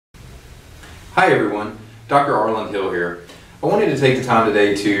Hi everyone, Dr. Arland here. I wanted to take the time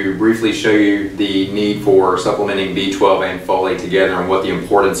today to briefly show you the need for supplementing B12 and folate together and what the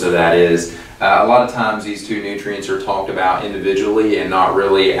importance of that is. A lot of times these two nutrients are talked about individually and not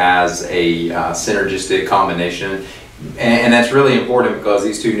really as a synergistic combination. And that's really important because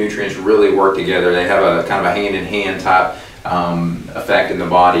these two nutrients really work together. They have a kind of a hand-in-hand type effect in the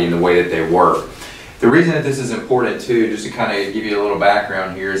body in the way that they work. The reason that this is important too, just to kind of give you a little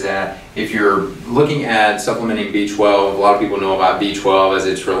background here, is that if you're looking at supplementing B12, a lot of people know about B12 as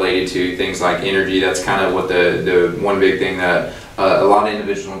it's related to things like energy. That's kind of what the one big thing that a lot of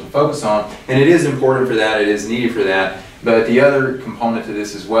individuals want to focus on. And it is important for that, it is needed for that. But the other component to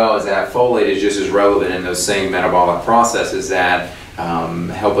this as well is that folate is just as relevant in those same metabolic processes that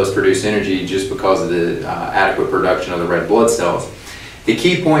help us produce energy just because of the adequate production of the red blood cells. The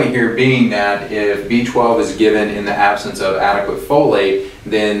key point here being that if B12 is given in the absence of adequate folate,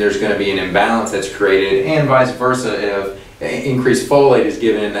 then there's going to be an imbalance that's created, and vice versa. If increased folate is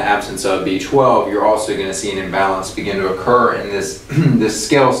given in the absence of B12, you're also going to see an imbalance begin to occur, and this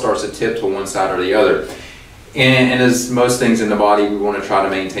scale starts to tip to one side or the other. And as most things in the body, we want to try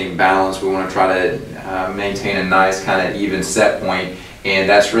to maintain balance. We want to try to maintain a nice kind of even set point, and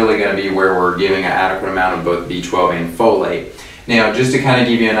that's really going to be where we're giving an adequate amount of both B12 and folate. Now, just to kind of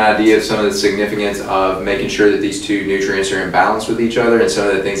give you an idea of some of the significance of making sure that these two nutrients are in balance with each other and some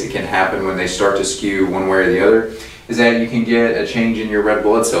of the things that can happen when they start to skew one way or the other, is that you can get a change in your red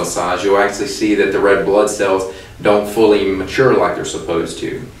blood cell size. You'll actually see that the red blood cells don't fully mature like they're supposed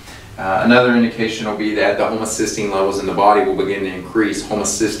to. Another indication will be that the homocysteine levels in the body will begin to increase.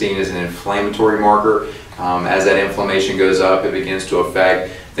 Homocysteine is an inflammatory marker. As that inflammation goes up, it begins to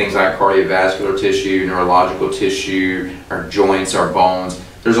affect things like cardiovascular tissue, neurological tissue, our joints, our bones.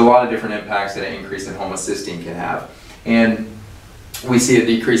 There's a lot of different impacts that an increase in homocysteine can have. And we see a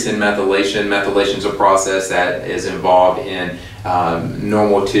decrease in methylation. Methylation is a process that is involved in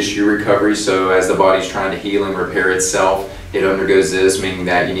normal tissue recovery. So as the body's trying to heal and repair itself, it undergoes this, meaning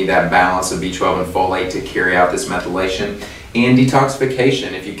that you need that balance of B12 and folate to carry out this methylation. And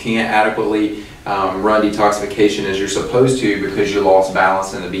detoxification. If you can't adequately run detoxification as you're supposed to because you lost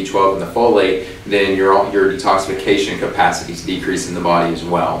balance in the B12 and the folate, then your detoxification capacity is decreased in the body as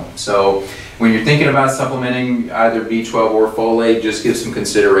well. So when you're thinking about supplementing either B12 or folate, just give some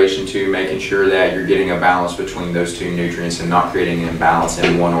consideration to making sure that you're getting a balance between those two nutrients and not creating an imbalance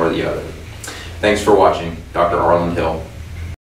in one or the other. Thanks for watching. Dr. Arland Hill.